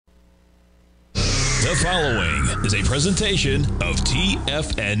The following is a presentation of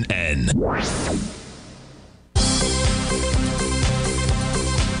TFNN.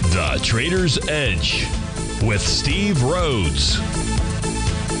 The Trader's Edge with Steve Rhodes.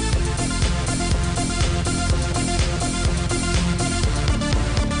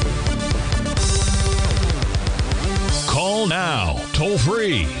 Call now, toll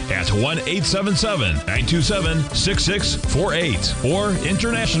free at 1-877-927-6648 or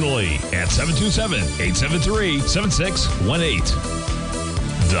internationally at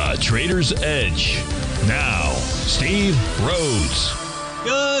 727-873-7618. The Trader's Edge. Now, Steve Rhodes.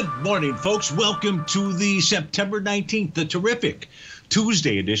 Good morning, folks. Welcome to the September 19th, the terrific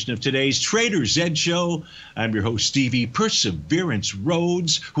Tuesday edition of today's Trader's Edge Show. I'm your host, Stevie Perseverance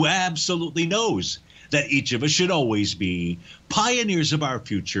Rhodes, who absolutely knows that each of us should always be pioneers of our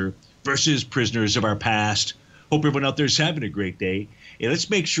future versus prisoners of our past. Hope everyone out there is having a great day. And let's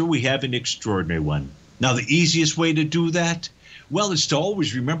make sure we have an extraordinary one. Now, the easiest way to do that, well, is to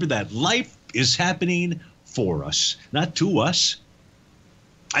always remember that life is happening for us, not to us.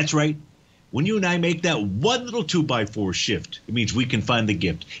 That's right. When you and I make that one little 2x4 shift, it means we can find the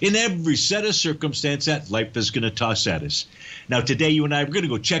gift in every set of circumstance that life is going to toss at us. Now, today, you and I are going to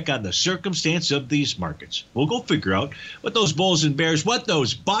go check on the circumstance of these markets. We'll go figure out what those bulls and bears, what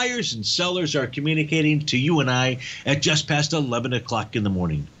those buyers and sellers are communicating to you and I at just past 11 o'clock in the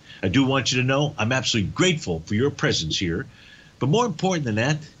morning. I do want you to know I'm absolutely grateful for your presence here. But more important than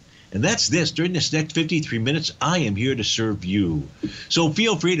that, and that's this. During this next 53 minutes, I am here to serve you. So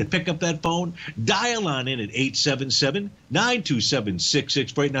feel free to pick up that phone, dial on in at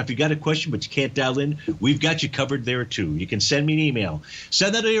 877-927-6648. Now, if you got a question but you can't dial in, we've got you covered there, too. You can send me an email.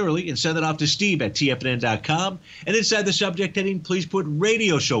 Send that early and send it off to steve@tfnn.com. And inside the subject heading, please put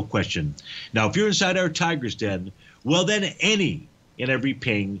radio show question. Now, if you're inside our Tiger's Den, well, then any and every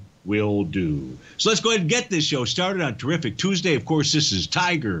ping will do. So let's go ahead and get this show started on terrific Tuesday. Of course, this is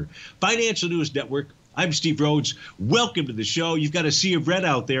Tiger Financial News Network. I'm Steve Rhodes. Welcome to the show. You've got a sea of red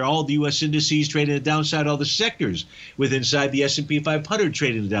out there. All the U.S. indices trading the downside. All the sectors with inside the S&P 500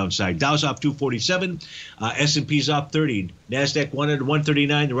 trading the downside. Dow's off 247. S&P's off 30. NASDAQ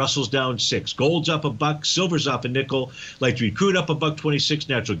 100-139. The Russell's down 6. Gold's up $1. Silver's off a nickel. Light sweet crude up $1.26.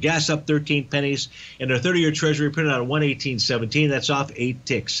 Natural gas up 13 pennies. And our 30-year Treasury printed out at 118.17. That's off 8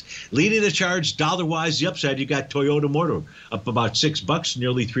 ticks. Leading the charge dollar-wise, the upside, you got Toyota Motor up about $6,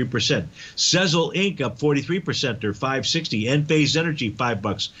 nearly 3%. Sezzle Inc. up 43% or $5.60. Enphase Energy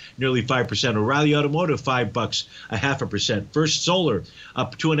 $5, nearly 5%. O'Reilly Automotive $5, 0.5%. First Solar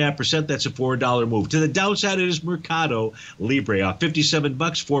up 2.5%. That's a $4 move. To the downside, it is Mercado Libre off $57,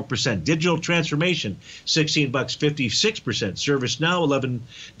 4%. Digital Transformation $16, 56%. ServiceNow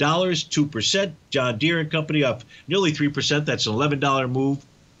 $11, 2%. John Deere and Company up nearly 3%. That's an $11 move.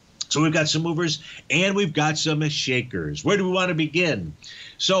 So we've got some movers and we've got some shakers. Where do we want to begin?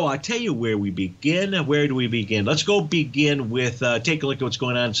 So I'll tell you where we begin. Where do we begin? Let's go begin with take a look at what's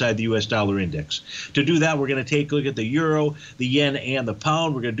going on inside the U.S. dollar index. To do that, we're going to take a look at the euro, the yen, and the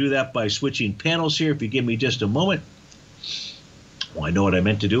pound. We're going to do that by switching panels here. If you give me just a moment. Well, I know what I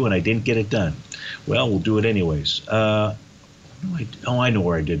meant to do, and I didn't get it done. Well, we'll do it anyways. I know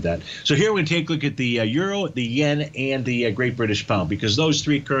where I did that. So here we're going to take a look at the euro, the yen, and the Great British pound, because those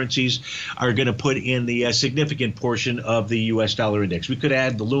three currencies are going to put in the significant portion of the U.S. dollar index. We could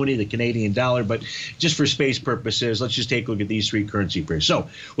add the loonie, the Canadian dollar, but just for space purposes, let's just take a look at these three currency pairs. So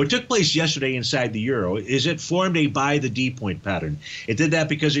what took place yesterday inside the euro is it formed a buy the D point pattern. It did that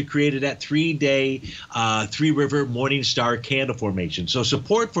because it created that three-day, three-river morning star candle formation. So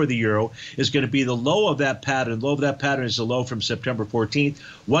support for the euro is going to be the low of that pattern. Low of that pattern is the low from September 14th,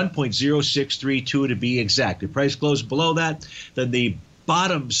 1.0632 to be exact. If price closed below that, then the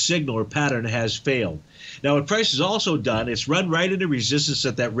bottom signal or pattern has failed. Now, what price has also done, it's run right into resistance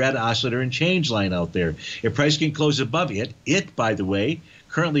at that red oscillator and change line out there. If price can close above it, by the way,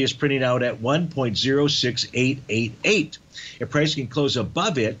 currently is printing out at 1.06888. If price can close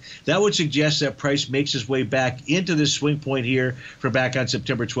above it, that would suggest that price makes its way back into this swing point here from back on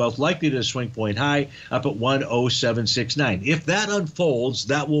September 12th, likely to the swing point high up at 10769. If that unfolds,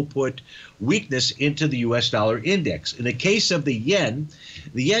 that will put weakness into the U.S. dollar index. In the case of the yen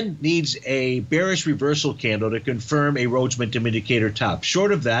needs a bearish reversal candle to confirm a Rhodes Momentum Indicator top.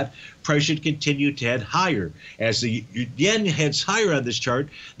 Short of that, price should continue to head higher. As the yen heads higher on this chart,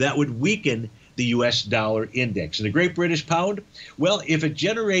 that would weaken the U.S. dollar index. And the Great British pound, well, if it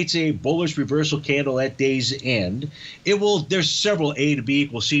generates a bullish reversal candle at day's end, there's several A to B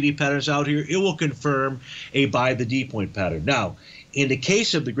equals CD patterns out here. It will confirm a buy the D point pattern. Now, in the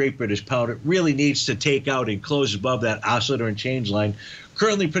case of the Great British pound, it really needs to take out and close above that oscillator and change line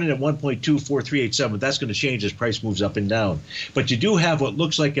Currently printed at 1.24387. That's going to change as price moves up and down. But you do have what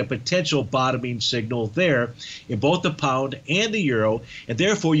looks like a potential bottoming signal there in both the pound and the euro, and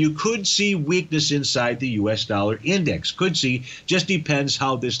therefore you could see weakness inside the U.S. dollar index. Could see, just depends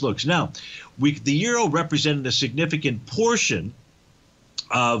how this looks. Now, the euro represented a significant portion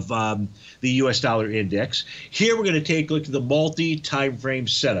of the U.S. dollar index. Here we're going to take a look at the multi-time frame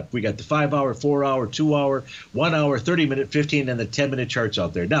setup. We got the 5-hour, 4-hour, 2-hour, 1-hour, 30-minute, 15, and the 10-minute charts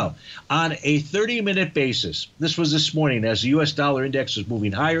out there. Now, on a 30-minute basis, this was this morning as the U.S. dollar index was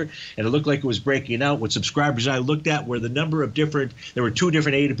moving higher, and it looked like it was breaking out. What subscribers and I looked at were the number of different, there were 2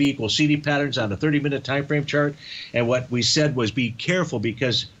 different A to B equals CD patterns on a 30-minute time frame chart, and what we said was be careful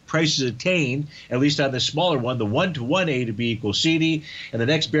because prices attain, at least on the smaller one, the 1-to-1 A to B equals CD, and the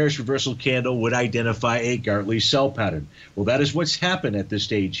next bearish reversal candle would identify a Gartley sell pattern. Well, that is what's happened at this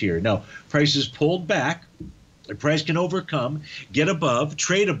stage here. Now, prices pulled back. The price can overcome, get above,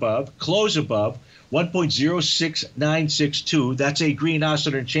 trade above, close above 1.06962. That's a green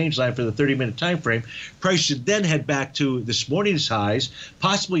oscillator and change line for the 30-minute time frame. Price should then head back to this morning's highs,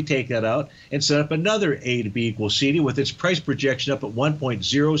 possibly take that out, and set up another A to B equals CD with its price projection up at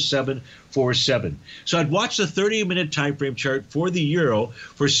 1.0747. So I'd watch the 30-minute time frame chart for the euro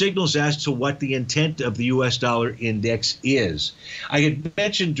for signals as to what the intent of the U.S. dollar index is. I had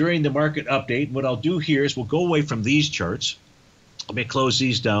mentioned during the market update, what I'll do here is we'll go away from these charts. Let me close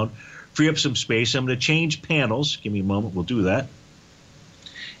these down. Free up some space. I'm going to change panels. Give me a moment. We'll do that.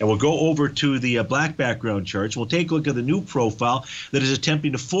 And we'll go over to the black background charts. We'll take a look at the new profile that is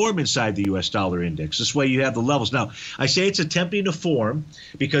attempting to form inside the U.S. dollar index. This way you have the levels. Now, I say it's attempting to form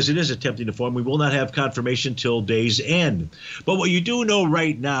because it is attempting to form. We will not have confirmation till day's end. But what you do know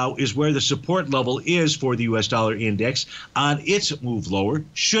right now is where the support level is for the U.S. dollar index on its move lower,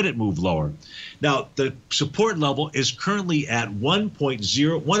 should it move lower. Now, the support level is currently at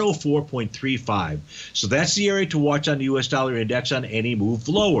 104.35. So that's the area to watch on the U.S. dollar index on any move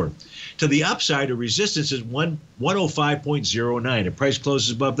lower. To the upside, a resistance is 105.09. If price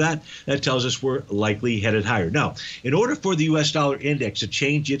closes above that, that tells us we're likely headed higher. Now, in order for the U.S. dollar index to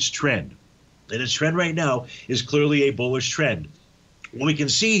change its trend, and its trend right now is clearly a bullish trend. What we can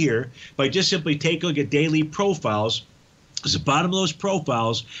see here, by just simply taking a look at daily profiles, is the bottom of those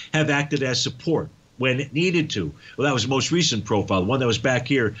profiles have acted as support when it needed to. Well, that was the most recent profile, the one that was back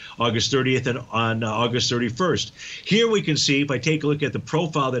here August 30th and on August 31st. Here we can see, if I take a look at the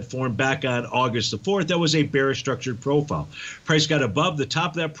profile that formed back on August the 4th, that was a bearish structured profile. Price got above the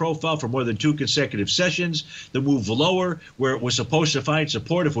top of that profile for more than 2 consecutive sessions. The move lower, where it was supposed to find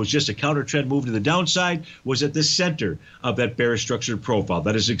support, if it was just a counter trend move to the downside, was at the center of that bearish structured profile.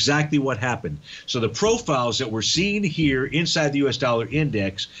 That is exactly what happened. So the profiles that we're seeing here inside the U.S. dollar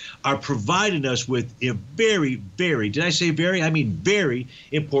index are providing us with a very, did I say very? I mean very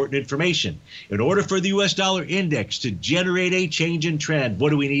important information. In order for the U.S. dollar index to generate a change in trend,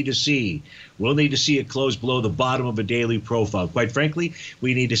 what do we need to see? We'll need to see it close below the bottom of a daily profile. Quite frankly,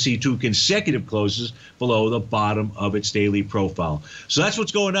 we need to see 2 consecutive closes below the bottom of its daily profile. So that's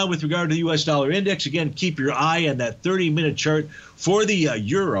what's going on with regard to the U.S. dollar index. Again, keep your eye on that 30-minute chart for the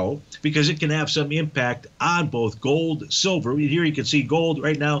euro, because it can have some impact on both gold, silver. Here you can see gold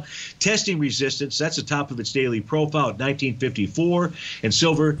right now testing resistance. That's the top of its daily profile at 1954, and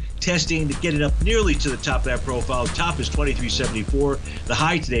silver testing to get it up nearly to the top of that profile. Top is 2374. The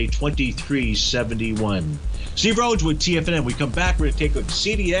high today, 2371. Steve Rhodes with TFNN. We come back, we're going to take a look at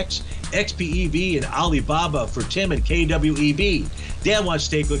CDX, XPEV, and Alibaba for Tim and KWEB. Dan wants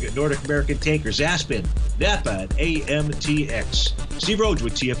to take a look at Nordic American Tankers, Aspen, Napa, and AMTX. Steve Rhodes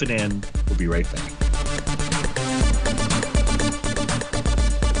with TFNN. We'll be right back.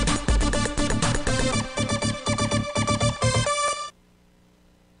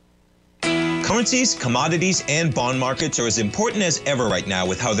 Currencies, commodities, and bond markets are as important as ever right now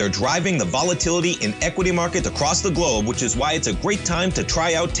with how they're driving the volatility in equity markets across the globe, which is why it's a great time to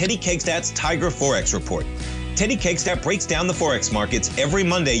try out Teddy Kegstad's Tiger Forex Report. Teddy Kegstad breaks down the Forex markets every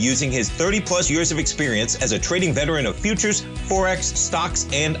Monday using his 30-plus years of experience as a trading veteran of futures, Forex, stocks,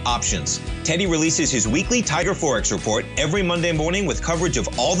 and options. Teddy releases his weekly Tiger Forex Report every Monday morning with coverage of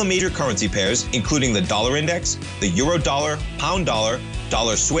all the major currency pairs, including the dollar index, the euro dollar, pound dollar,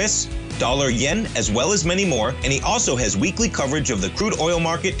 dollar Swiss, dollar yen, as well as many more, and he also has weekly coverage of the crude oil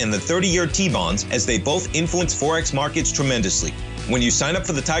market and the 30-year T-bonds, as they both influence Forex markets tremendously. When you sign up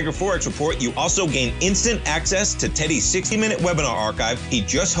for the Tiger Forex Report, you also gain instant access to Teddy's 60-minute webinar archive he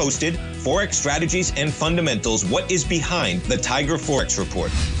just hosted, Forex Strategies and Fundamentals, What is Behind the Tiger Forex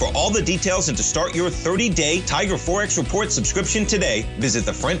Report. For all the details and to start your 30-day Tiger Forex Report subscription today, visit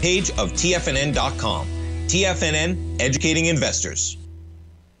the front page of TFNN.com. TFNN, educating investors.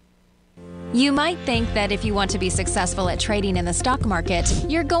 You might think that if you want to be successful at trading in the stock market,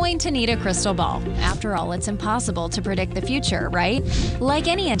 you're going to need a crystal ball. After all, it's impossible to predict the future, right? Like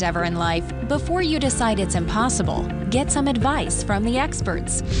any endeavor in life, before you decide it's impossible, get some advice from the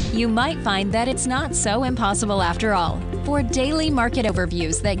experts. You might find that it's not so impossible after all. For daily market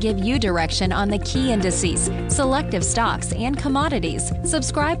overviews that give you direction on the key indices, selective stocks, and commodities,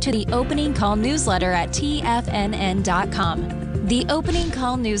 subscribe to the Opening Call newsletter at TFNN.com. The Opening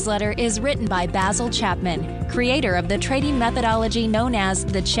Call newsletter is written by Basil Chapman, creator of the trading methodology known as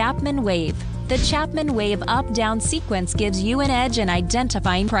the Chapman Wave. The Chapman Wave up-down sequence gives you an edge in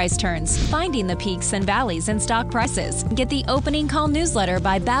identifying price turns, finding the peaks and valleys in stock prices. Get the Opening Call newsletter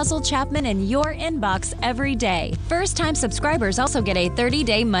by Basil Chapman in your inbox every day. First-time subscribers also get a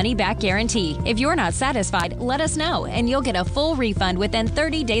 30-day money-back guarantee. If you're not satisfied, let us know, and you'll get a full refund within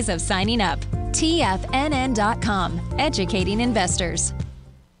 30 days of signing up. TFNN.com, educating investors.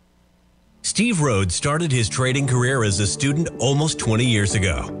 Steve Rhodes started his trading career as a student almost 20 years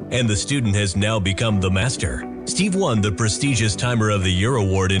ago, and the student has now become the master. Steve won the prestigious Timer of the Year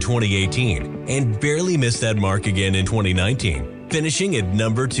award in 2018 and barely missed that mark again in 2019, finishing at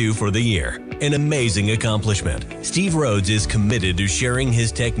number 2 for the year. An amazing accomplishment. Steve Rhodes is committed to sharing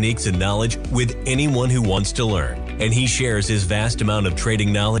his techniques and knowledge with anyone who wants to learn, and he shares his vast amount of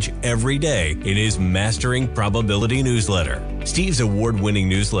trading knowledge every day in his Mastering Probability newsletter. Steve's award-winning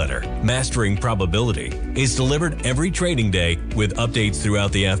newsletter, Mastering Probability, is delivered every trading day with updates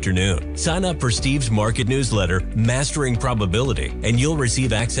throughout the afternoon. Sign up for Steve's market newsletter, Mastering Probability, and you'll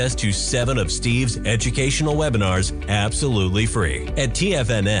receive access to 7 of Steve's educational webinars absolutely free. At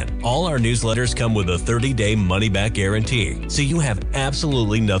TFNN, all our newsletters come with a 30-day money-back guarantee, so you have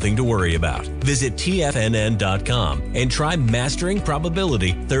absolutely nothing to worry about. Visit TFNN.com and try Mastering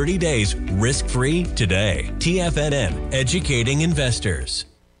Probability 30 days risk-free today. TFNN, educating investors.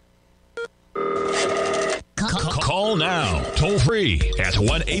 Call now, toll free at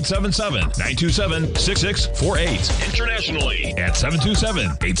 1-877-927-6648. Internationally at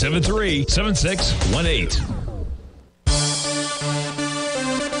 727-873-7618.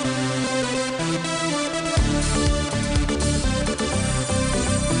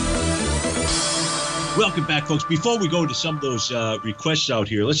 Welcome back, folks. Before we go to some of those requests out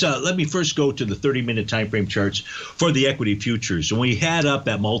here, let me first go to the 30-minute time frame charts for the equity futures. When we had up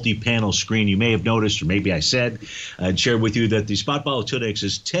that multi-panel screen, you may have noticed, or maybe I said and shared with you, that the spot volatility index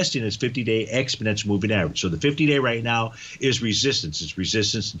is testing its 50-day exponential moving average. So the 50-day right now is resistance. It's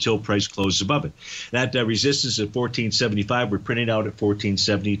resistance until price closes above it. That resistance at 1475, we're printing out at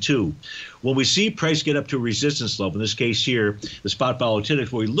 1472. When we see price get up to a resistance level, in this case here, the spot volatility,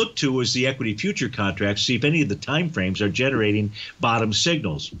 what we look to is the equity future contracts, see if any of the time frames are generating bottom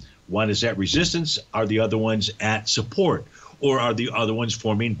signals. One is at resistance, are the other ones at support, or are the other ones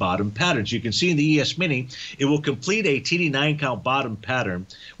forming bottom patterns? You can see in the ES Mini, it will complete a TD9 count bottom pattern.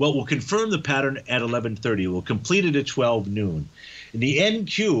 Well, we'll confirm the pattern at 11:30. We'll complete it at 12 noon. In the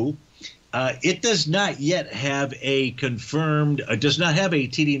NQ, it does not yet have a confirmed, does not have a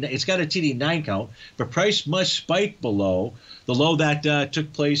TD, it's got a TD9 count, but price must spike below the low that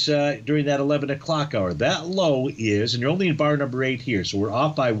took place during that 11 o'clock hour. That low is, and you're only in bar number 8 here, so we're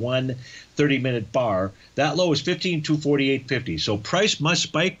off by one 30-minute bar. That low is 15,248.50. So price must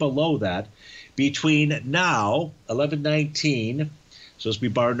spike below that between now, 11:19, so this will be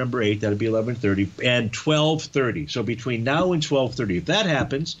bar number 8, that'll be 11:30, and 12:30. So between now and 12:30, if that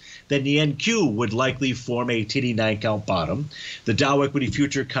happens, then the NQ would likely form a TD9 count bottom. The Dow Equity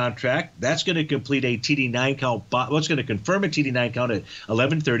Future Contract, that's going to complete a TD9 count, well, it's going to confirm a TD9 count at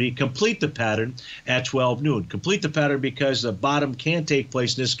 11:30, complete the pattern at 12 noon. Complete the pattern because the bottom can take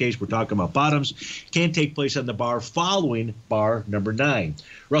place, in this case we're talking about bottoms, can take place on the bar following bar number 9.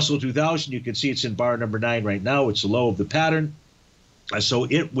 Russell 2000, you can see it's in bar number 9 right now. It's the low of the pattern. So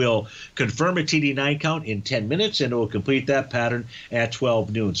it will confirm a TD9 count in 10 minutes, and it will complete that pattern at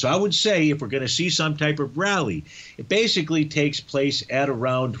 12 noon. So I would say if we're going to see some type of rally, it basically takes place at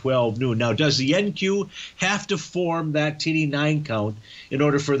around 12 noon. Now, does the NQ have to form that TD9 count in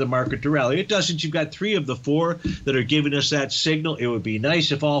order for the market to rally? It doesn't. You've got 3 of the 4 that are giving us that signal. It would be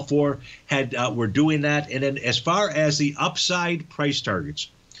nice if all 4 had were doing that. And then as far as the upside price targets,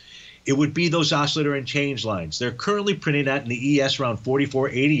 it would be those oscillator and change lines. They're currently printing that in the ES around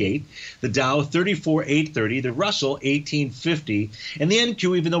 44.88, the Dow 34.830, the Russell 18.50, and the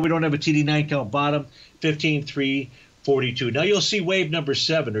NQ, even though we don't have a TD9 count bottom, 15.342. Now you'll see wave number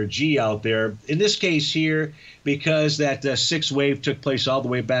 7, or G, out there. In this case here, because that 6th wave took place all the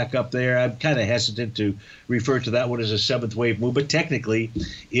way back up there, I'm kind of hesitant to refer to that one as a 7th wave move, but technically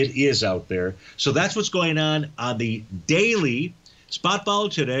it is out there. So that's what's going on the daily spot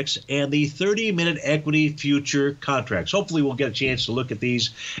volatility, and the 30-minute equity future contracts. Hopefully we'll get a chance to look at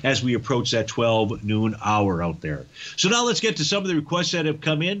these as we approach that 12 noon hour out there. So now let's get to some of the requests that have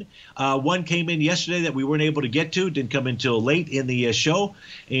come in. One came in yesterday that we weren't able to get to, didn't come until late in the show,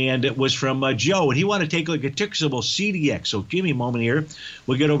 and it was from Joe, and he wanted to take a look at ticker symbol CDX. So give me a moment here.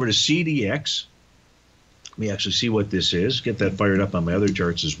 We'll get over to CDX. Let me actually see what this is. Get that fired up on my other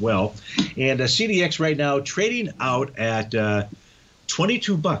charts as well. And CDX right now trading out at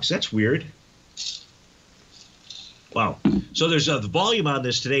 $22. That's weird. Wow. So there's the volume on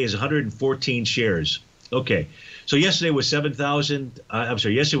this today is 114 shares. Okay. So yesterday was 7,000. I'm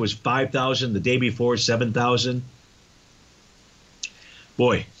sorry. Yesterday was 5,000. The day before 7,000.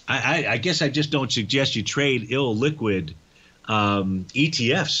 Boy, I guess I just don't suggest you trade illiquid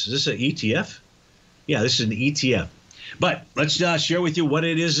ETFs. Is this an ETF? Yeah, this is an ETF. But let's share with you what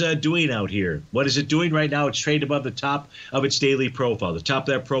it is doing out here. What is it doing right now? It's trading above the top of its daily profile. The top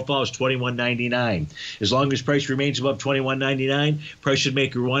of that profile is $21.99. As long as price remains above $21.99, price should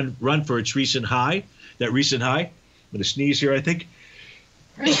make a run for its recent high. That recent high, I'm going to sneeze here, I think.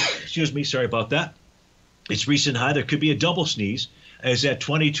 Excuse me, sorry about that. Its recent high, there could be a double sneeze, is at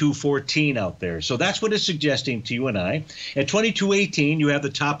 22.14 out there. So that's what it's suggesting to you and I. At 22.18, you have the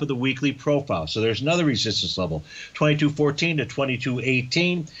top of the weekly profile. So there's another resistance level, 22.14 to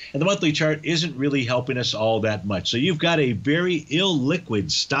 22.18. And the monthly chart isn't really helping us all that much. So you've got a very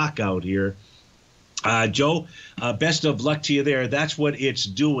illiquid stock out here. Joe, best of luck to you there. That's what it's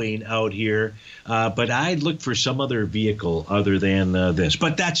doing out here. But I'd look for some other vehicle other than this.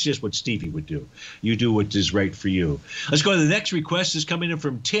 But that's just what Stevie would do. You do what is right for you. Let's go to the next request. Is coming in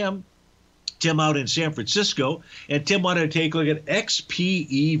from Tim. Tim out in San Francisco, and Tim wanted to take a look at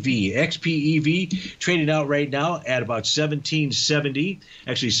XPEV. XPEV trading out right now at about 1770,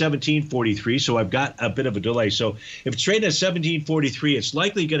 actually 1743. So I've got a bit of a delay. So if it's trading at 1743, it's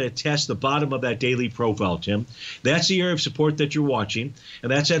likely going to test the bottom of that daily profile, Tim. That's the area of support that you're watching,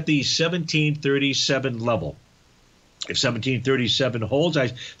 and that's at the 1737 level. If 1737 holds,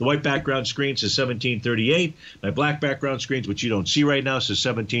 the white background screen says 1738. My black background screens, which you don't see right now, says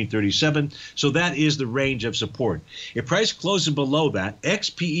 1737. So that is the range of support. If price closes below that,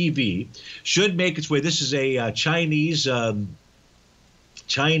 XPEV should make its way. This is a Chinese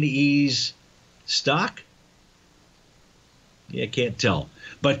stock. Yeah, I can't tell.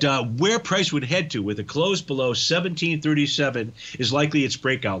 But where price would head to with a close below 1737 is likely its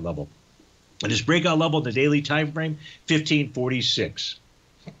breakout level. And its breakout level in the daily time frame, 1546.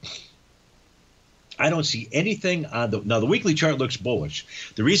 I don't see anything on now the weekly chart looks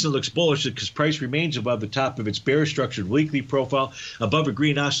bullish. The reason it looks bullish is because price remains above the top of its bearish structured weekly profile, above a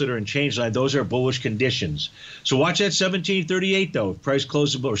green oscillator and change line. Those are bullish conditions. So watch that 1738 though. If price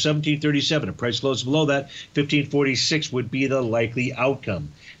closes below, or 1737, if price closes below that, 1546 would be the likely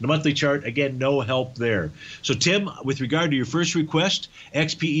outcome. The monthly chart, again, no help there. So, Tim, with regard to your first request,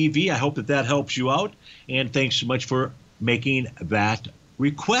 XPEV, I hope that helps you out. And thanks so much for making that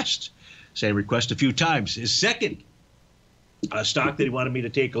request. Say request a few times. His second stock that he wanted me to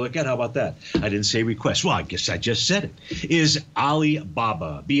take a look at, how about that? I didn't say request. Well, I guess I just said it, is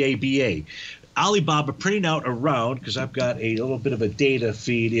Alibaba, B-A-B-A. Alibaba printing out around, because I've got a little bit of a data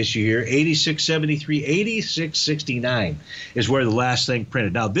feed issue here, 86.73, 86.69 is where the last thing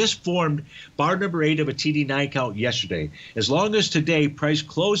printed. Now, this formed bar number 8 of a TD9 count yesterday. As long as today price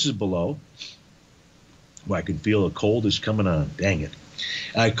closes below, well, I can feel a cold is coming on. Dang it.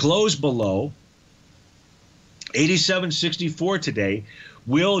 Close below 87.64 today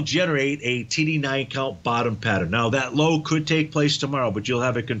will generate a TD9 count bottom pattern. Now, that low could take place tomorrow, but you'll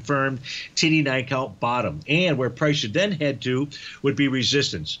have a confirmed TD9 count bottom. And where price should then head to would be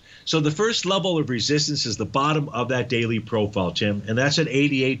resistance. So the first level of resistance is the bottom of that daily profile, Tim, and that's at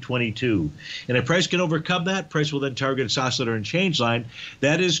 88.22. And if price can overcome that, price will then target its oscillator and change line.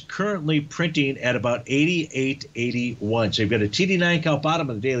 That is currently printing at about 88.81. So you've got a TD9 count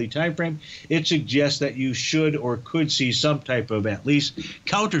bottom of the daily time frame. It suggests that you should or could see some type of at least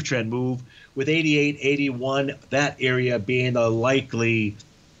counter trend move with 88, 81, that area being the likely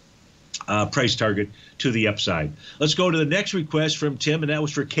price target to the upside. Let's go to the next request from Tim, and that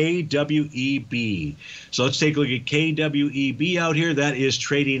was for KWEB. So let's take a look at KWEB out here. That is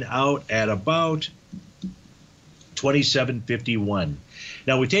trading out at about 27.51.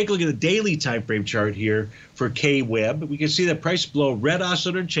 Now we take a look at the daily time frame chart here for KWEB. We can see that price below red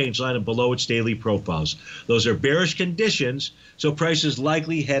oscillator and change line and below its daily profiles. Those are bearish conditions, so price is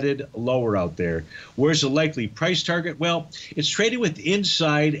likely headed lower out there. Where's the likely price target? Well, it's trading with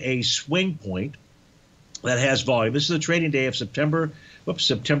inside a swing point that has volume. This is the trading day of September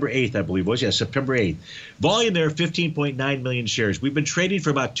September 8th, I believe it was. Yeah, September 8th. Volume there, 15.9 million shares. We've been trading for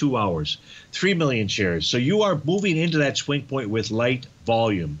about 2 hours, 3 million shares. So you are moving into that swing point with light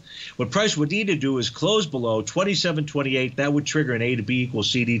volume. What price would need to do is close below 27.28. That would trigger an A to B equals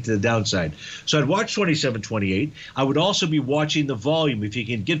CD to the downside. So I'd watch 27.28. I would also be watching the volume. If you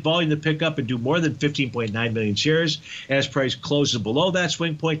can get volume to pick up and do more than 15.9 million shares as price closes below that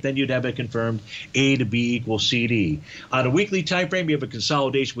swing point, then you'd have it confirmed A to B equals CD. On a weekly time frame, you have a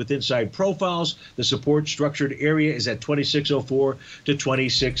consolidation with inside profiles. The support structured area is at 2604 to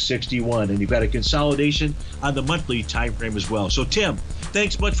 2661, and you've got a consolidation on the monthly time frame as well. So Tim,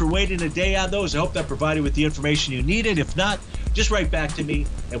 thanks much for waiting a day on those. I hope that provided with the information you needed. If not, just write back to me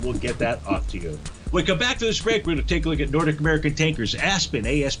and we'll get that off to you. When we come back to this break, we're going to take a look at Nordic American tankers, Aspen,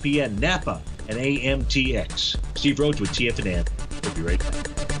 ASPN, Napa, and AMTX. Steve Rhodes with TFNN. We'll be right back.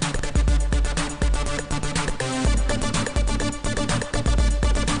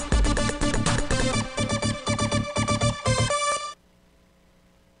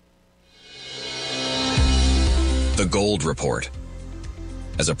 The Gold Report.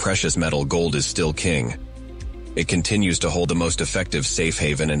 As a precious metal, gold is still king. It continues to hold the most effective safe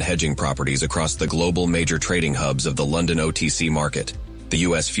haven and hedging properties across the global major trading hubs of the London OTC market, the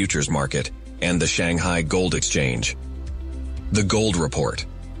U.S. futures market, and the Shanghai Gold Exchange. The Gold Report.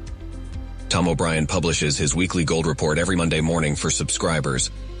 Tom O'Brien publishes his weekly gold report every Monday morning for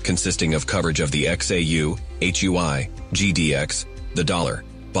subscribers, consisting of coverage of the XAU, HUI, GDX, the dollar,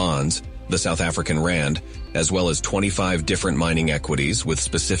 bonds, the South African rand, as well as 25 different mining equities with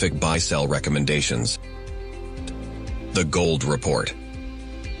specific buy-sell recommendations. The Gold Report.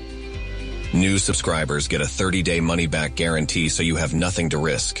 New subscribers get a 30-day money-back guarantee so you have nothing to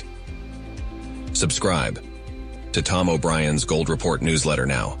risk. Subscribe to Tom O'Brien's Gold Report newsletter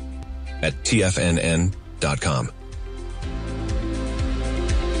now at TFNN.com.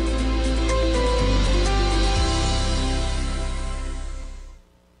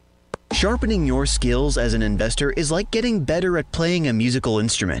 Sharpening your skills as an investor is like getting better at playing a musical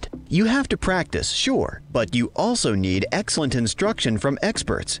instrument. You have to practice, sure, but you also need excellent instruction from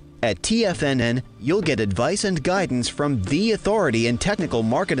experts. At TFNN, you'll get advice and guidance from the authority in technical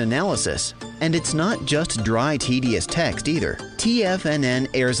market analysis. And it's not just dry, tedious text either. TFNN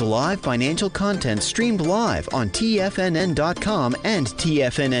airs live financial content streamed live on TFNN.com and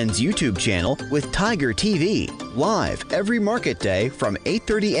TFNN's YouTube channel with Tiger TV, live every market day from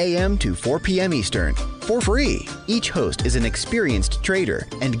 8:30 a.m. to 4 p.m. Eastern. For free. Each host is an experienced trader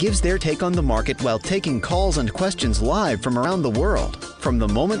and gives their take on the market while taking calls and questions live from around the world. From the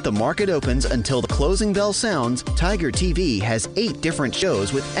moment the market opens until the closing bell sounds, Tiger TV has 8 different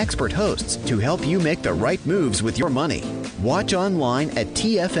shows with expert hosts to help you make the right moves with your money. Watch online at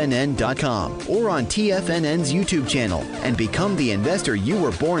TFNN.com or on TFNN's YouTube channel and become the investor you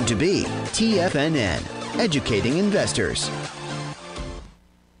were born to be. TFNN, educating investors.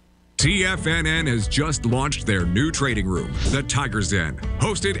 TFNN has just launched their new trading room, the Tiger's Den.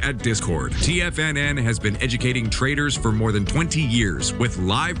 Hosted at Discord, TFNN has been educating traders for more than 20 years with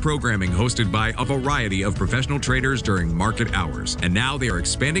live programming hosted by a variety of professional traders during market hours. And now they are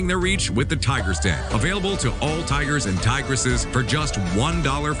expanding their reach with the Tiger's Den, available to all Tigers and Tigresses for just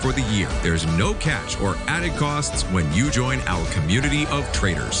 $1 for the year. There's no catch or added costs when you join our community of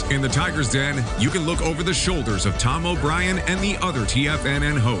traders. In the Tiger's Den, you can look over the shoulders of Tom O'Brien and the other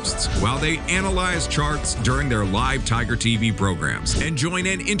TFNN hosts while they analyze charts during their live Tiger TV programs, and join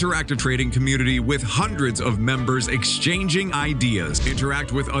an interactive trading community with hundreds of members exchanging ideas.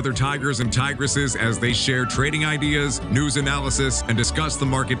 Interact with other Tigers and Tigresses as they share trading ideas, news analysis, and discuss the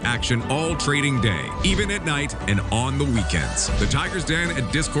market action all trading day, even at night and on the weekends. The Tiger's Den at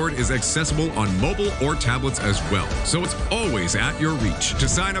Discord is accessible on mobile or tablets as well, so it's always at your reach. To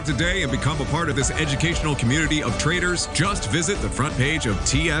sign up today and become a part of this educational community of traders, just visit the front page of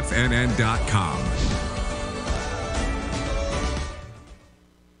TFNN.com.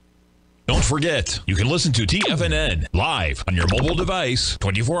 Don't forget, you can listen to TFNN live on your mobile device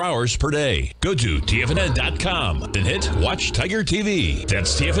 24 hours per day. Go to TFNN.com, then hit Watch Tiger TV.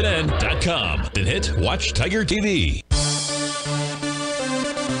 That's TFNN.com, then hit Watch Tiger TV.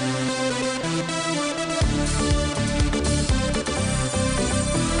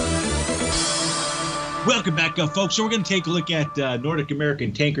 Welcome back, folks. So we're going to take a look at Nordic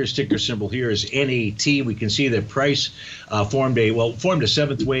American Tankers. Ticker symbol here is NAT. We can see that price formed a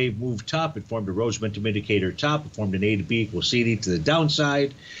seventh wave move top. It formed a Rhodes momentum indicator top. It formed an A to B equals CD to the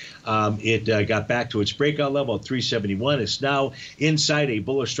downside. It got back to its breakout level at 371. It's now inside a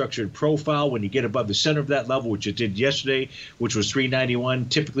bullish structured profile. When you get above the center of that level, which it did yesterday, which was 391,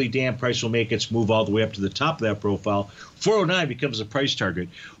 typically, Dan, price will make its move all the way up to the top of that profile, 409 becomes a price target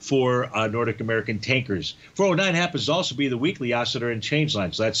for Nordic American tankers. 409 happens to also be the weekly oscillator and change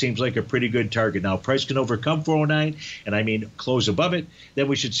line, so that seems like a pretty good target. Now, if price can overcome 409, and I mean close above it, then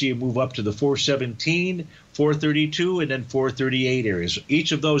we should see it move up to the 417, 432, and then 438 areas.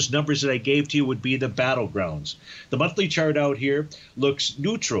 Each of those numbers that I gave to you would be the battlegrounds. The monthly chart out here looks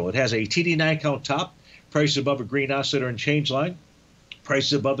neutral. It has a TD9 count top, price above a green oscillator and change line,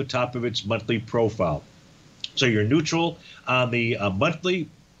 price above the top of its monthly profile. So you're neutral on the monthly.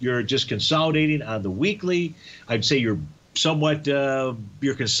 You're just consolidating on the weekly. I'd say you're somewhat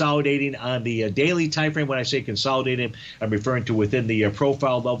you're consolidating on the daily time frame. When I say consolidating, I'm referring to within the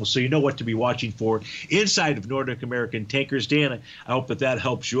profile level, so you know what to be watching for inside of Nordic American tankers. Dan, I hope that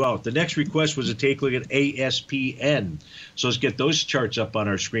helps you out. The next request was to take a look at ASPN. So let's get those charts up on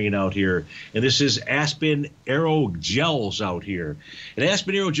our screen out here. And this is Aspen Aerogels out here. And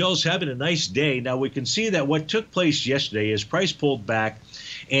Aspen Aerogels having a nice day. Now we can see that what took place yesterday is price pulled back,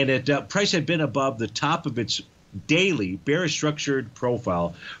 and price had been above the top of its daily bearish structured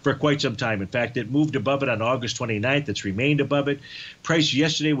profile for quite some time. In fact, it moved above it on August 29th. It's remained above it. Price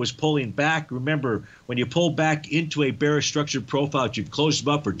yesterday was pulling back. Remember, when you pull back into a bearish structured profile, you've closed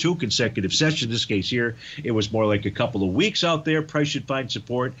them up for 2 consecutive sessions. In this case here, it was more like a couple of weeks out there. Price should find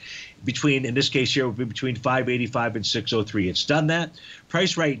support between, in this case here, would be between 585 and 603. It's done that.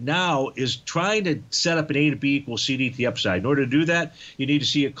 Price right now is trying to set up an A to B equals CD to the upside. In order to do that, you need to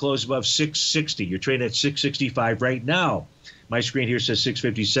see it close above 660. You're trading at 665 right now. My screen here says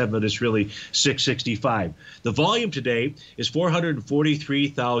 657, but it's really 665. The volume today is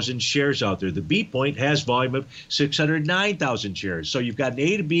 443,000 shares out there. The B point has volume of 609,000 shares. So you've got an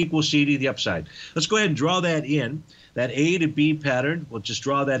A to B equals CD to the upside. Let's go ahead and draw that in. That A to B pattern, we'll just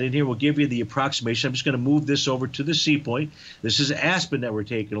draw that in here. We'll give you the approximation. I'm just going to move this over to the C point. This is Aspen that we're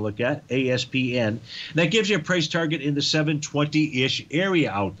taking a look at, ASPN. And that gives you a price target in the 720-ish area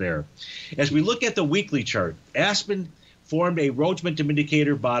out there. As we look at the weekly chart, Aspen formed a Rhodes momentum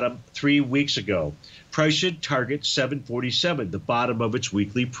indicator bottom 3 weeks ago. Price should target 747, the bottom of its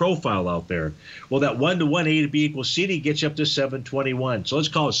weekly profile out there. Well, that 1-to-1 A to B equals CD gets you up to 721. So let's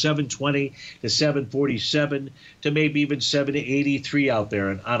call it 720 to 747 to maybe even 783 out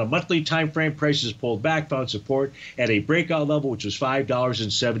there. And on a monthly time frame, prices pulled back, found support at a breakout level, which was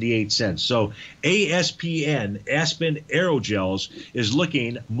 $5.78. So ASPN, Aspen Aerogels, is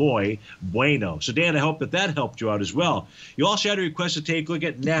looking muy bueno. So Dan, I hope that helped you out as well. You also had a request to take a look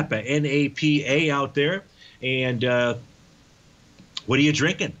at Napa, N-A-P-A out there. And what are you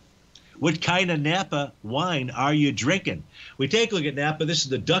drinking? What kind of Napa wine are you drinking? We take a look at Napa. This is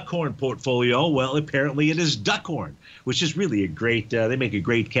the Duckhorn portfolio. Well, apparently it is Duckhorn, which is really a great, they make a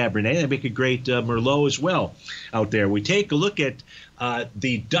great Cabernet. They make a great Merlot as well out there. We take a look at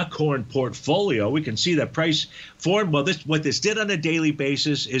the Duckhorn portfolio. We can see that price formed. Well, what this did on a daily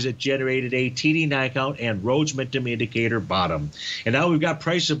basis is it generated a TD9 count and Rhodes momentum indicator bottom. And now we've got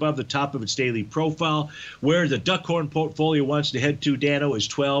price above the top of its daily profile. Where the Duckhorn portfolio wants to head to, Dano, is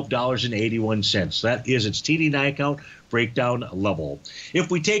 $12.81. That is its TD9 count breakdown level. If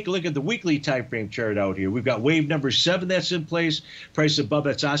we take a look at the weekly time frame chart out here, we've got wave number 7 that's in place. Price above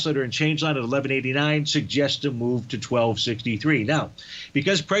that's oscillator and change line at 1189 suggests a move to 1263. Now,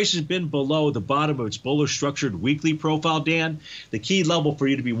 because price has been below the bottom of its bullish structured weekly profile, Dan, the key level for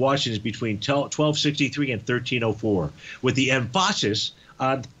you to be watching is between 1263 and 1304, with the emphasis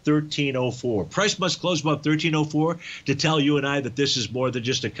on 1304. Price must close above 1304 to tell you and I that this is more than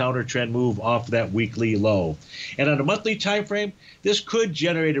just a counter trend move off that weekly low. And on a monthly time frame, this could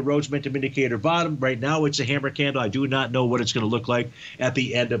generate a Rhodes momentum indicator bottom. Right now, it's a hammer candle. I do not know what it's going to look like at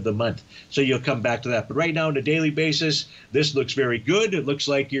the end of the month. So you'll come back to that. But right now, on a daily basis, this looks very good. It looks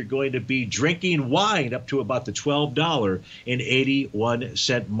like you're going to be drinking wine up to about the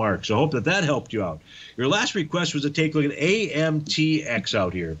 $12.81 mark. So I hope that helped you out. Your last request was to take a look at AMTX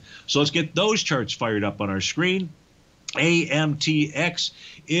out here. So let's get those charts fired up on our screen. AMTX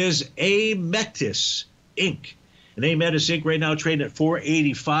is Ametis Inc. And Ametis Inc. right now trading at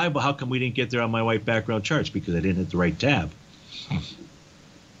 485. Well, how come we didn't get there on my white background charts? Because I didn't hit the right tab.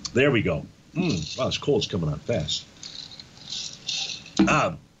 There we go. Wow, this cold's coming on fast.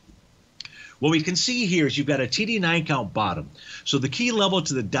 What we can see here is you've got a TD9 count bottom. So the key level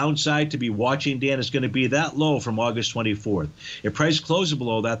to the downside to be watching, Dan, is going to be that low from August 24th. If price closes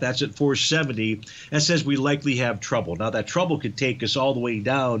below that, that's at 470. That says we likely have trouble. Now, that trouble could take us all the way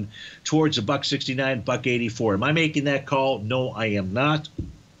down towards $1.69, $1.84. Am I making that call? No, I am not.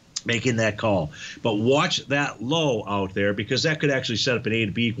 making that call. But watch that low out there, because that could actually set up an A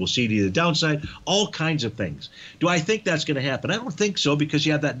to B equals C to the downside, all kinds of things. Do I think that's going to happen? I don't think so, because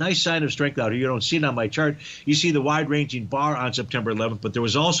you have that nice sign of strength out here. You don't see it on my chart. You see the wide-ranging bar on September 11th, but there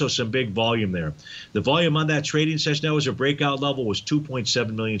was also some big volume there. The volume on that trading session that was a breakout level was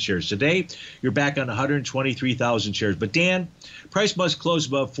 2.7 million shares. Today, you're back on 123,000 shares. But Dan, price must close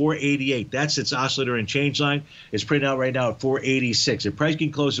above 488. That's its oscillator and change line. It's printed out right now at 486. If price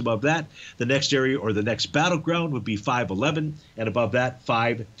can close above that, the next area or the next battleground would be 511, and above that,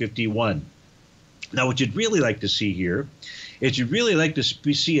 551. Now, what you'd really like to see here is you'd really like to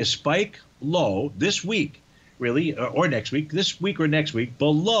see a spike low this week, really, or next week, this week or next week,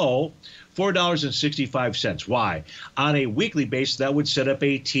 below $4.65. Why? On a weekly basis, that would set up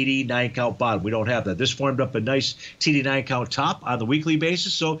a TD 9-count bottom. We don't have that. This formed up a nice TD 9-count top on the weekly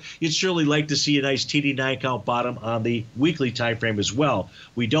basis, so you'd surely like to see a nice TD 9-count bottom on the weekly time frame as well.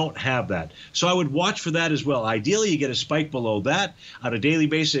 We don't have that. So I would watch for that as well. Ideally, you get a spike below that. On a daily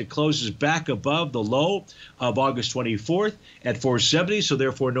basis, it closes back above the low of August 24th at 470, so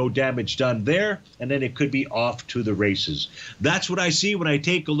therefore no damage done there, and then it could be off to the races. That's what I see when I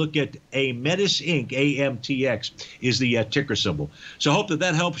take a look at Metis Inc., AMTX, is the ticker symbol. So I hope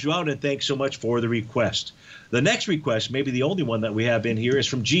that helps you out, and thanks so much for the request. The next request, maybe the only one that we have in here, is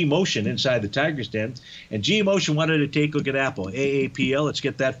from G Motion inside the Tiger's Den. And G Motion wanted to take a look at Apple, AAPL. Let's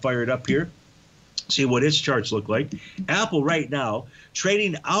get that fired up here. See what its charts look like. Apple right now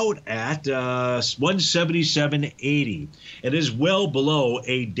trading out at 177.80. It is well below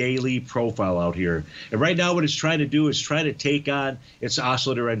a daily profile out here. And right now what it's trying to do is try to take on its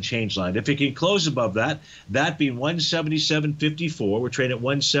oscillator and change line. If it can close above that, that being 177.54, we're trading at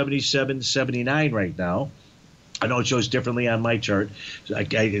 177.79 right now. I know it shows differently on my chart.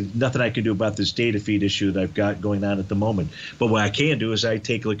 Nothing I can do about this data feed issue that I've got going on at the moment. But what I can do is I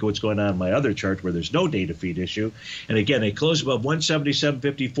take a look at what's going on in my other chart where there's no data feed issue. And again, they close above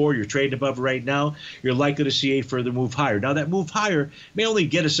 177.54. You're trading above right now. You're likely to see a further move higher. Now, that move higher may only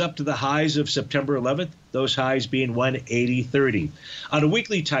get us up to the highs of September 11th, those highs being 180.30. On a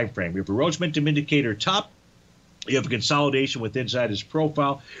weekly time frame, we have a Rhodes Momentum Indicator top. You have a consolidation with inside his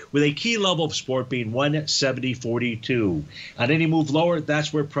profile with a key level of support being 170.42. On any move lower,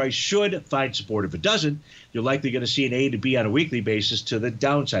 that's where price should find support. If it doesn't, you're likely going to see an A to B on a weekly basis to the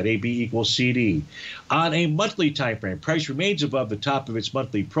downside, AB equals CD. On a monthly time frame, price remains above the top of its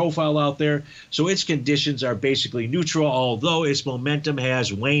monthly profile out there, so its conditions are basically neutral, although its momentum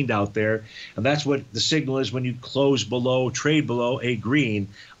has waned out there, and that's what the signal is when you close below, trade below a green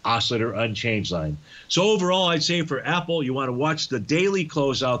oscillator unchanged line. So overall, I'd say for Apple, you want to watch the daily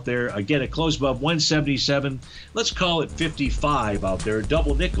close out there. Again, it closed above 177. Let's call it 55 out there.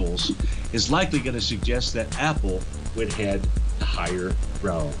 Double nickels is likely going to suggest that Apple would head to higher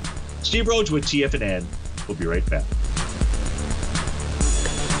ground. Steve Rhodes with TFNN. We'll be right back.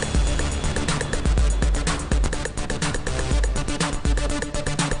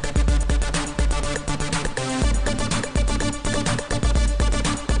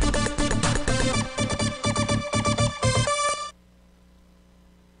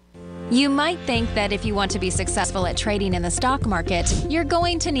 You might think that if you want to be successful at trading in the stock market, you're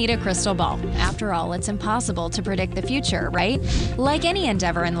going to need a crystal ball. After all, it's impossible to predict the future, right? Like any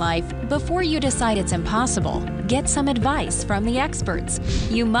endeavor in life, before you decide it's impossible, get some advice from the experts.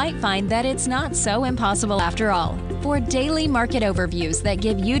 You might find that it's not so impossible after all. For daily market overviews that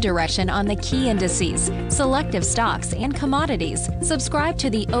give you direction on the key indices, selective stocks, and commodities, subscribe to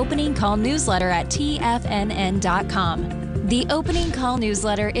the Opening Call newsletter at TFNN.com. The Opening Call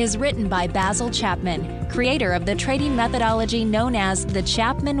newsletter is written by Basil Chapman, creator of the trading methodology known as the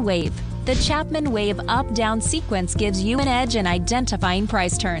Chapman Wave. The Chapman Wave up-down sequence gives you an edge in identifying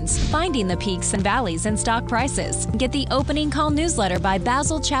price turns, finding the peaks and valleys in stock prices. Get the Opening Call newsletter by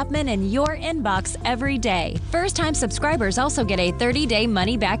Basil Chapman in your inbox every day. First-time subscribers also get a 30-day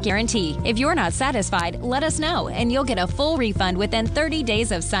money-back guarantee. If you're not satisfied, let us know, and you'll get a full refund within 30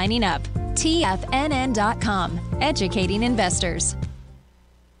 days of signing up. TFNN.com, educating investors.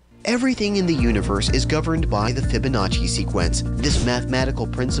 Everything in the universe is governed by the Fibonacci sequence. This mathematical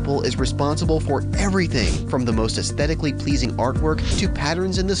principle is responsible for everything from the most aesthetically pleasing artwork to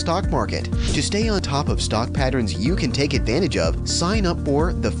patterns in the stock market. To stay on top of stock patterns you can take advantage of, sign up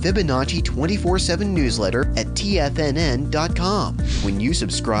for the Fibonacci 24/7 newsletter at TFNN.com. When you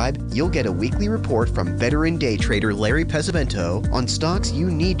subscribe, you'll get a weekly report from veteran day trader Larry Pesavento on stocks you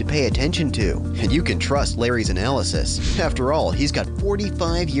need to pay attention to. And you can trust Larry's analysis. After all, he's got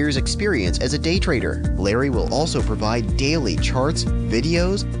 45 years experience as a day trader. Larry will also provide daily charts,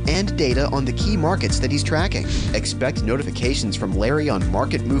 videos, and data on the key markets that he's tracking. Expect notifications from Larry on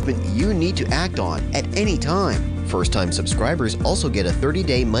market movement you need to act on at any time. First-time subscribers also get a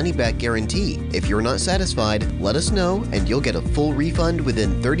 30-day money-back guarantee. If you're not satisfied, let us know and you'll get a full refund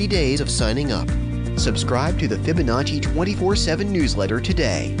within 30 days of signing up. Subscribe to the Fibonacci 24/7 newsletter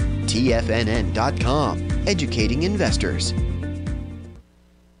today. TFNN.com, educating investors.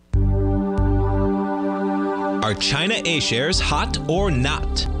 Are China A-shares hot or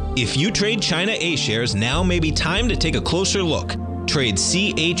not? If you trade China A-shares, now may be time to take a closer look. Trade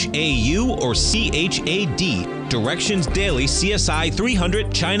CHAU or CHAD, Directions Daily CSI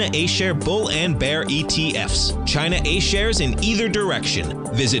 300 China A-share Bull and Bear ETFs. China A-shares in either direction.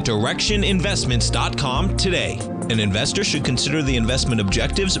 Visit directioninvestments.com today. An investor should consider the investment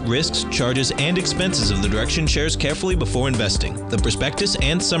objectives, risks, charges, and expenses of the Direction shares carefully before investing. The prospectus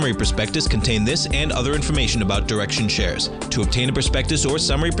and summary prospectus contain this and other information about Direction shares. To obtain a prospectus or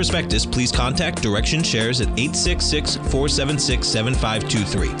summary prospectus, please contact Direction shares at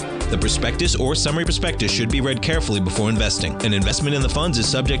 866-476-7523. The prospectus or summary prospectus should be read carefully before investing. An investment in the funds is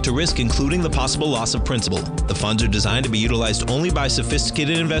subject to risk, including the possible loss of principal. The funds are designed to be utilized only by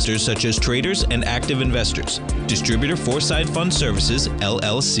sophisticated investors such as traders and active investors. Distributor Foreside Fund Services,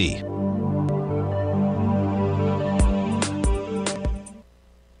 LLC.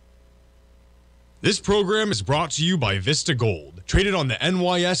 This program is brought to you by Vista Gold, traded on the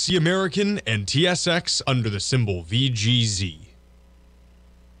NYSE American and TSX under the symbol VGZ.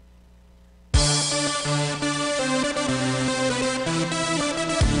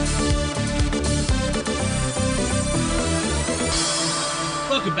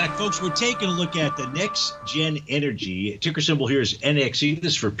 Welcome back, folks. We're taking a look at the Next Gen Energy. Ticker symbol here is NXE.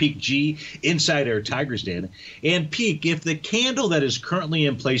 This is for Peak G inside our Tiger's Den. And Peak, if the candle that is currently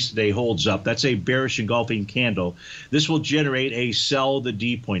in place today holds up, that's a bearish engulfing candle, this will generate a sell the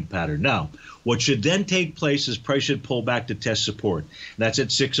D point pattern. Now, what should then take place is price should pull back to test support. That's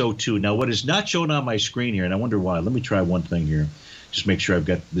at 602. Now, what is not shown on my screen here, and I wonder why. Let me try one thing here. Just make sure I've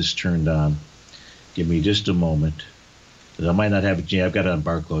got this turned on. Give me just a moment. I might not have it. Yeah, I've got it on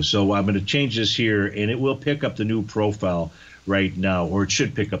bar close. So I'm going to change this here, and it will pick up the new profile right now, or it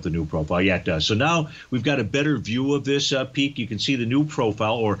should pick up the new profile. Yeah, it does. So now we've got a better view of this Peak. You can see the new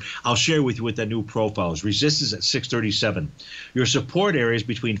profile, or I'll share with you what that new profile is. Resistance at 637. Your support area is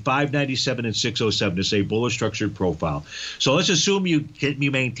between 597 and 607. It's a bullish structured profile. So let's assume you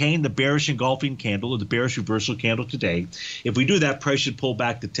maintain the bearish engulfing candle or the bearish reversal candle today. If we do that, price should pull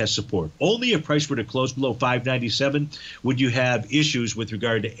back to test support. Only if price were to close below 597 would you have issues with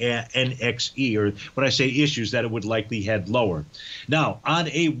regard to NXE, or when I say issues, that it would likely head lower. Now, on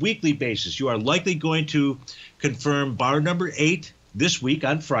a weekly basis, you are likely going to confirm bar number 8 this week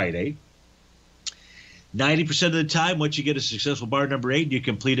on Friday. 90% of the time, once you get a successful bar number 8, you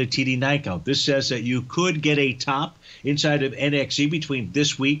complete a TD9 count. This says that you could get a top inside of NXE between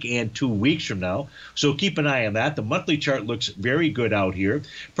this week and 2 weeks from now. So keep an eye on that. The monthly chart looks very good out here.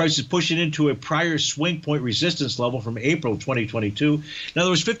 Price is pushing into a prior swing point resistance level from April 2022. Now,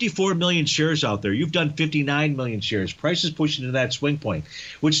 there was 54 million shares out there. You've done 59 million shares. Price is pushing into that swing point,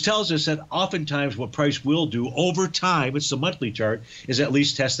 which tells us that oftentimes what price will do over time, it's the monthly chart, is at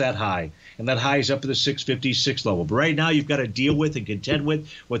least test that high. And that high is up to the 656 level. But right now, you've got to deal with and contend with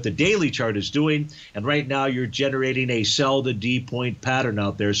what the daily chart is doing. And right now, you're generating a sell the D point pattern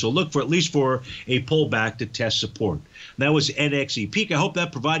out there. So look for at least for a pullback to test support. And that was NXE. Peak, I hope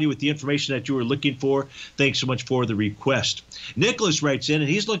that provided you with the information that you were looking for. Thanks so much for the request. Nicholas writes in, and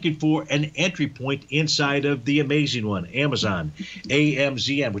he's looking for an entry point inside of the amazing one, Amazon,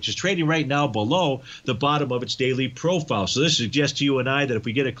 AMZN, which is trading right now below the bottom of its daily profile. So this suggests to you and I that if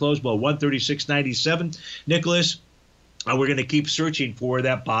we get a close below 136.97, Nicholas, we're going to keep searching for where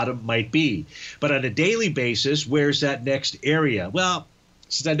that bottom might be. But on a daily basis, where's that next area? Well,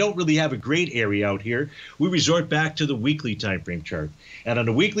 since I don't really have a great area out here, we resort back to the weekly time frame chart. And on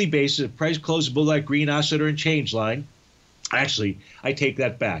a weekly basis, if price closes below that green oscillator and change line, actually, I take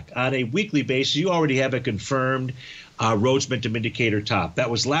that back. On a weekly basis, you already have a confirmed Rhodes Momentum Indicator top. That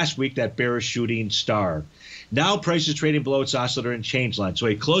was last week, that bearish shooting star. Now price is trading below its oscillator and change line. So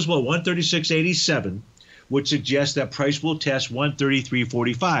a close below 136.87 would suggest that price will test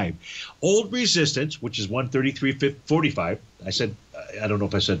 133.45. Old resistance, which is 133.45. I don't know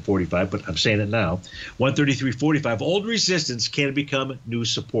if I said 45, but I'm saying it now. 133.45. Old resistance can become new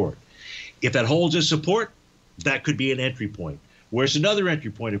support. If that holds as support, that could be an entry point. Where's another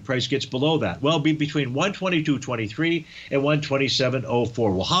entry point if price gets below that? Well, it'll be between 122.23 and 127.04.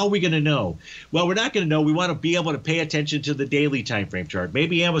 Well, how are we going to know? Well, we're not going to know. We want to be able to pay attention to the daily time frame chart.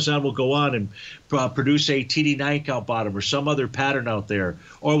 Maybe Amazon will go on and produce a TD9 count bottom or some other pattern out there.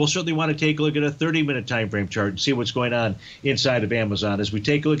 Or we'll certainly want to take a look at a 30-minute time frame chart and see what's going on inside of Amazon. As we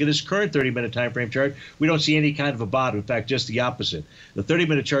take a look at this current 30-minute time frame chart, we don't see any kind of a bottom. In fact, just the opposite. The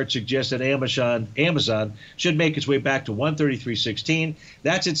 30-minute chart suggests that Amazon should make its way back to 133.16.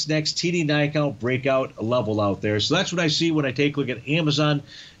 That's its next TD9 count breakout level out there. So that's what I see when I take a look at Amazon.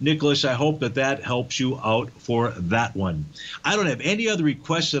 Nicholas, I hope that helps you out for that one. I don't have any other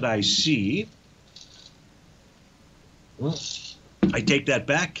requests that I see. Well, I take that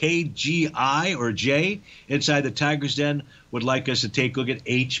back. KGI or J inside the Tiger's Den would like us to take a look at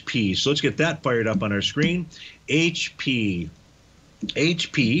HP. So let's get that fired up on our screen. HP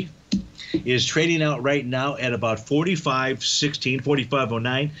is trading out right now at about 45.16,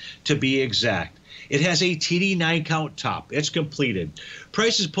 45.09 to be exact. It has a TD9 count top. It's completed.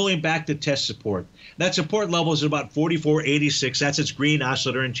 Price is pulling back to test support. That support level is about 44.86. That's its green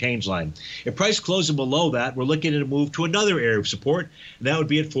oscillator and change line. If price closes below that, we're looking at a move to another area of support, and that would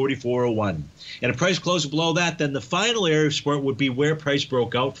be at 44.01. And if price closes below that, then the final area of support would be where price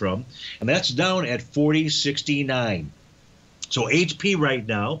broke out from, and that's down at 40.69. So HP right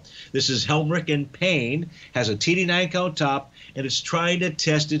now, this is Helmrich and Payne, has a TD9 count top, and it's trying to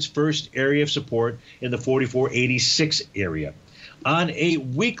test its first area of support in the 44.86 area. On a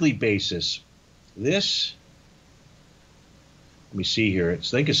weekly basis, this, let me see here, I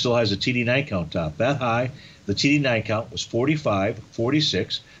think it still has a TD9 count top. That high, the TD9 count was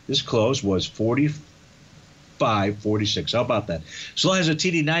 45.46. This close was 45.46. How about that? Still has a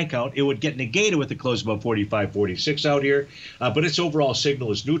TD9 count. It would get negated with the close above 45.46 out here, but its overall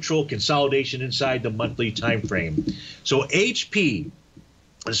signal is neutral. Consolidation inside the monthly time frame. So HP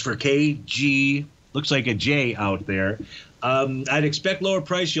is for KG. Looks like a J out there. I'd expect lower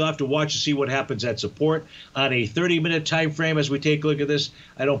price. You'll have to watch to see what happens at support. On a 30-minute time frame, as we take a look at this,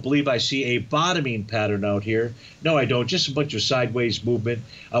 I don't believe I see a bottoming pattern out here. No, I don't. Just a bunch of sideways movement.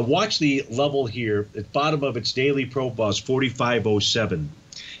 Watch the level here. At the bottom of its daily profile is 45.07.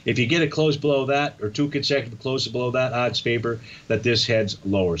 If you get a close below that or two consecutive closes below that, odds favor that this heads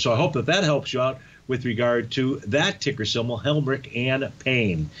lower. So I hope that helps you out with regard to that ticker symbol, Helmrich and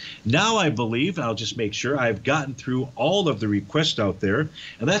Payne. Now I believe, I'll just make sure, I've gotten through all of the requests out there,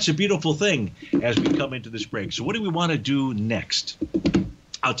 and that's a beautiful thing as we come into this break. So what do we want to do next?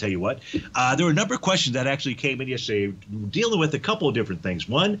 I'll tell you what. There were a number of questions that actually came in yesterday dealing with a couple of different things.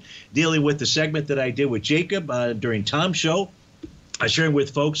 One, dealing with the segment that I did with Jacob during Tom's show. Sharing with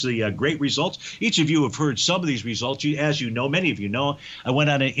folks the great results. Each of you have heard some of these results. As you know, many of you know, I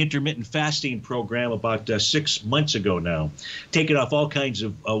went on an intermittent fasting program about 6 months ago now, taking off all kinds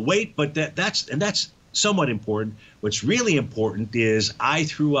of weight, but that's somewhat important. What's really important is I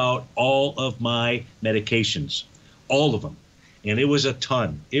threw out all of my medications, all of them. And it was a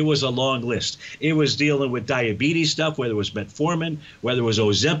ton. It was a long list. It was dealing with diabetes stuff, whether it was metformin, whether it was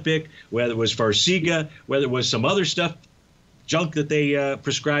Ozempic, whether it was Farxiga, whether it was some other stuff, junk that they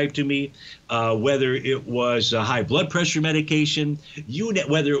prescribed to me, whether it was high blood pressure medication,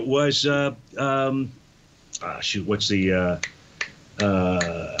 whether it was some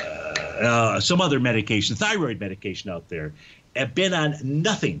other medication, thyroid medication out there. I've been on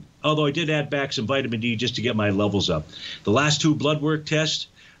nothing, although I did add back some vitamin D just to get my levels up. The last two blood work tests,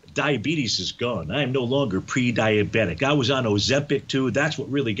 diabetes is gone. I am no longer pre-diabetic. I was on Ozempic too. That's what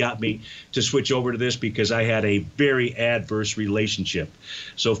really got me to switch over to this, because I had a very adverse relationship.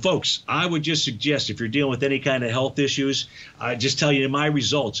 So folks, I would just suggest if you're dealing with any kind of health issues, I just tell you my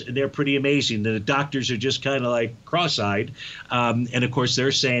results, and they're pretty amazing. The doctors are just kind of like cross-eyed. And of course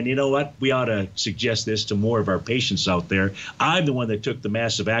they're saying, you know what, we ought to suggest this to more of our patients out there. I'm the one that took the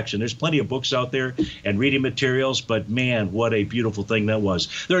massive action. There's plenty of books out there and reading materials, but man, what a beautiful thing that was.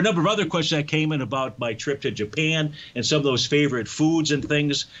 There are a number of other questions that came in about my trip to Japan and some of those favorite foods and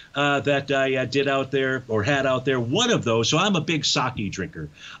things that I did out there or had out there. One of those, so I'm a big sake drinker.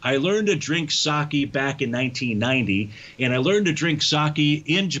 I learned to drink sake back in 1990, and I learned to drink sake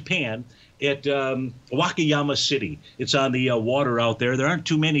in Japan at Wakayama City. It's on the water out there. There aren't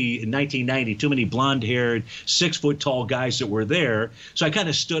too many in 1990, too many blonde-haired, 6-foot-tall guys that were there. So I kind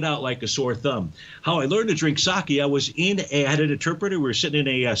of stood out like a sore thumb. How I learned to drink sake, I had an interpreter. We were sitting in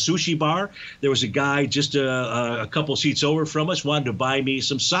a sushi bar. There was a guy just a couple seats over from us, wanted to buy me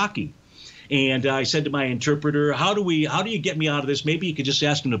some sake. And I said to my interpreter, how do you get me out of this? Maybe you could just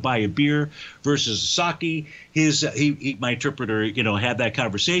ask him to buy a beer versus sake. My interpreter, had that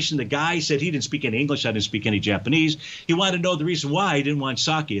conversation. The guy said he didn't speak any English. I didn't speak any Japanese. He wanted to know the reason why I didn't want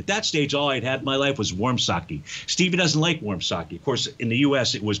sake. At that stage, all I'd had in my life was warm sake. Stevie doesn't like warm sake. Of course, in the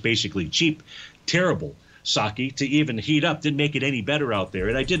U.S., it was basically cheap, terrible sake to even heat up. Didn't make it any better out there.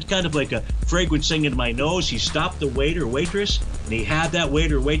 And I did kind of like a fragrance thing in my nose. He stopped the waiter or waitress, and he had that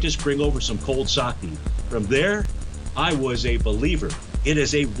waiter or waitress bring over some cold sake. From there, I was a believer. It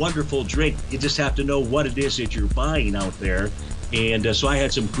is a wonderful drink. You just have to know what it is that you're buying out there. And so I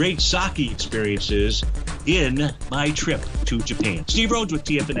had some great sake experiences in my trip to Japan. Steve Rhodes with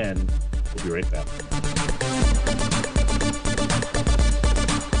TFNN. We'll be right back.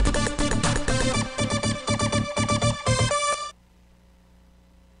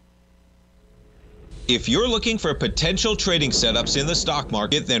 If you're looking for potential trading setups in the stock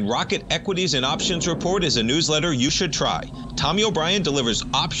market, then Rocket Equities and Options Report is a newsletter you should try. Tommy O'Brien delivers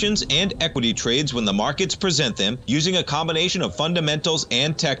options and equity trades when the markets present them, using a combination of fundamentals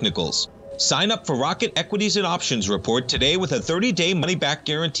and technicals. Sign up for Rocket Equities and Options Report today with a 30-day money-back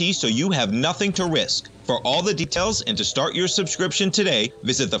guarantee, so you have nothing to risk. For all the details and to start your subscription today,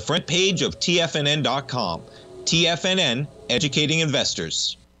 visit the front page of TFNN.com. TFNN, educating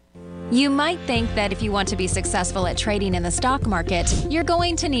investors. You might think that if you want to be successful at trading in the stock market, you're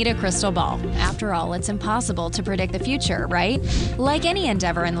going to need a crystal ball. After all, it's impossible to predict the future, right? Like any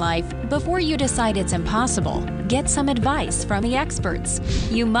endeavor in life, before you decide it's impossible, get some advice from the experts.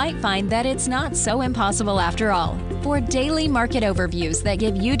 You might find that it's not so impossible after all. For daily market overviews that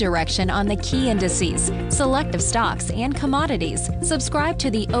give you direction on the key indices, selective stocks, and commodities, subscribe to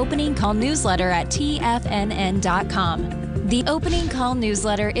the Opening Call newsletter at TFNN.com. The Opening Call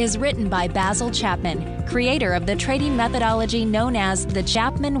newsletter is written by Basil Chapman, creator of the trading methodology known as the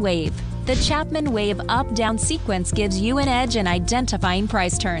Chapman Wave. The Chapman Wave up-down sequence gives you an edge in identifying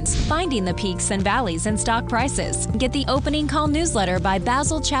price turns, finding the peaks and valleys in stock prices. Get the Opening Call newsletter by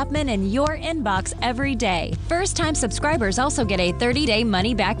Basil Chapman in your inbox every day. First-time subscribers also get a 30-day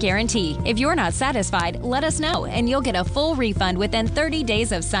money-back guarantee. If you're not satisfied, let us know, and you'll get a full refund within 30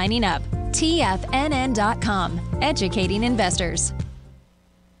 days of signing up. TFNN.com, educating investors.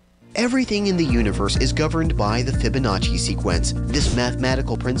 Everything in the universe is governed by the Fibonacci sequence. This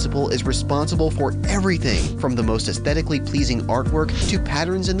mathematical principle is responsible for everything from the most aesthetically pleasing artwork to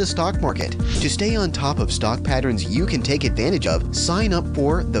patterns in the stock market. To stay on top of stock patterns you can take advantage of, sign up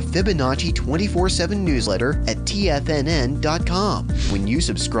for the Fibonacci 24/7 newsletter at TFNN.com. When you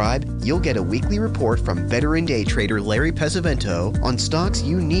subscribe, you'll get a weekly report from veteran day trader Larry Pesavento on stocks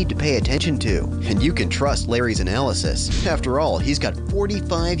you need to pay attention to. And you can trust Larry's analysis. After all, he's got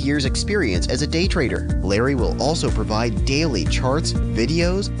 45 years experience as a day trader. Larry will also provide daily charts,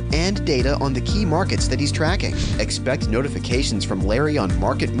 videos, and data on the key markets that he's tracking. Expect notifications from Larry on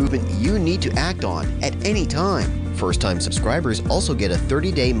market movement you need to act on at any time. First-time subscribers also get a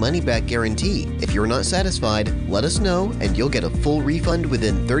 30-day money-back guarantee. If you're not satisfied, let us know and you'll get a full refund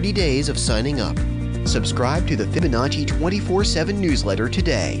within 30 days of signing up. Subscribe to the Fibonacci 24/7 newsletter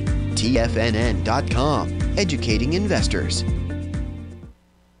today. TFNN.com, educating investors.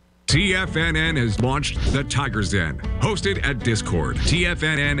 TFNN has launched the Tiger's Den. Hosted at Discord,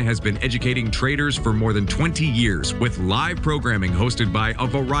 TFNN has been educating traders for more than 20 years with live programming hosted by a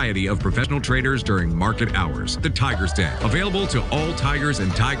variety of professional traders during market hours. The Tiger's Den, available to all tigers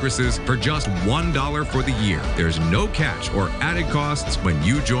and tigresses for just $1 for the year. There's no catch or added costs when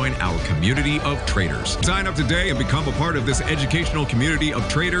you join our community of traders. Sign up today and become a part of this educational community of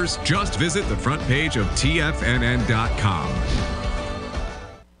traders. Just visit the front page of TFNN.com.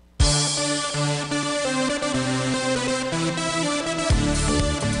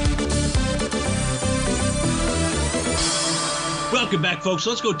 Welcome back, folks.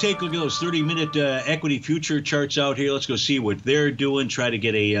 Let's go take a look at those 30-minute equity future charts out here. Let's go see what they're doing, try to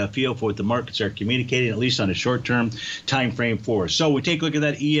get a feel for what the markets are communicating, at least on a short-term time frame for us. So we take a look at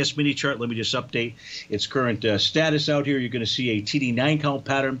that ES mini chart. Let me just update its current status out here. You're going to see a TD9 count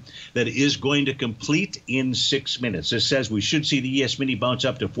pattern that is going to complete in 6 minutes. This says we should see the ES mini bounce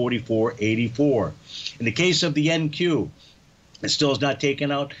up to 44.84. In the case of the NQ, it still has not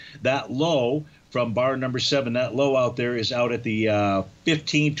taken out that low from bar number 7. That low out there is out at the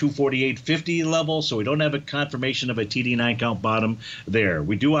 15,248.50 level, so we don't have a confirmation of a TD9 count bottom there.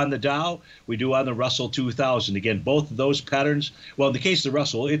 We do on the Dow, we do on the Russell 2000. Again, both of those patterns, well, in the case of the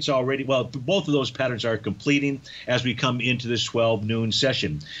Russell, it's already, well, both of those patterns are completing as we come into this 12 noon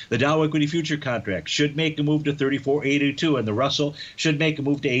session. The Dow equity future contract should make a move to 34.82, and the Russell should make a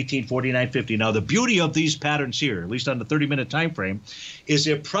move to 1849.50. Now, the beauty of these patterns here, at least on the 30-minute time frame, is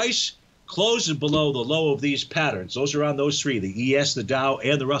if price closes below the low of these patterns, those are on those three, the ES, the Dow,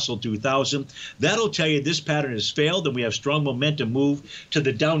 and the Russell 2000, that'll tell you this pattern has failed and we have strong momentum move to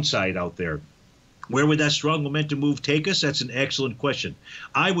the downside out there. Where would that strong momentum move take us? That's an excellent question.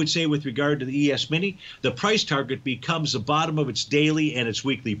 I would say with regard to the ES Mini, the price target becomes the bottom of its daily and its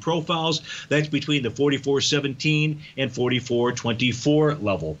weekly profiles. That's between the 44.17 and 44.24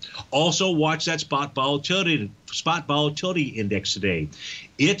 level. Also, watch that spot volatility index today.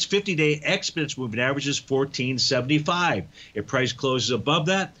 Its 50-day exponential moving average is 1475. If price closes above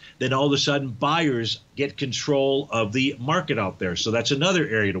that, then all of a sudden buyers get control of the market out there. So that's another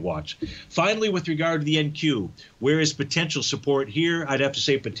area to watch. Finally, with regard to the NQ, where is potential support here? I'd have to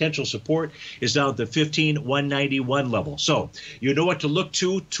say potential support is down at the 15,191 level. So you know what to look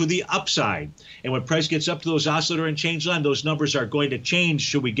to the upside. And when price gets up to those oscillator and change line, those numbers are going to change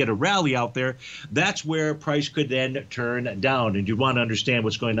should we get a rally out there. That's where price could then turn down. And you want to understand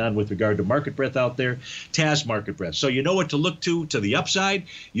what's going on with regard to market breadth out there, TAS market breadth. So you know what to look to the upside.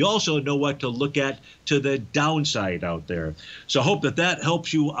 You also know what to look at to the downside out there. So I hope that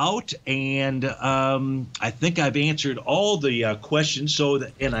helps you out. And I think I've answered all the questions.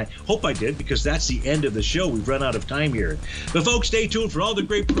 And I hope I did, because that's the end of the show. We've run out of time here. But folks, stay tuned for all the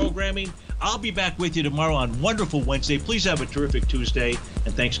great programming. I'll be back with you tomorrow on Wonderful Wednesday. Please have a terrific Tuesday.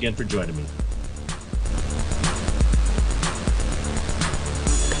 And thanks again for joining me.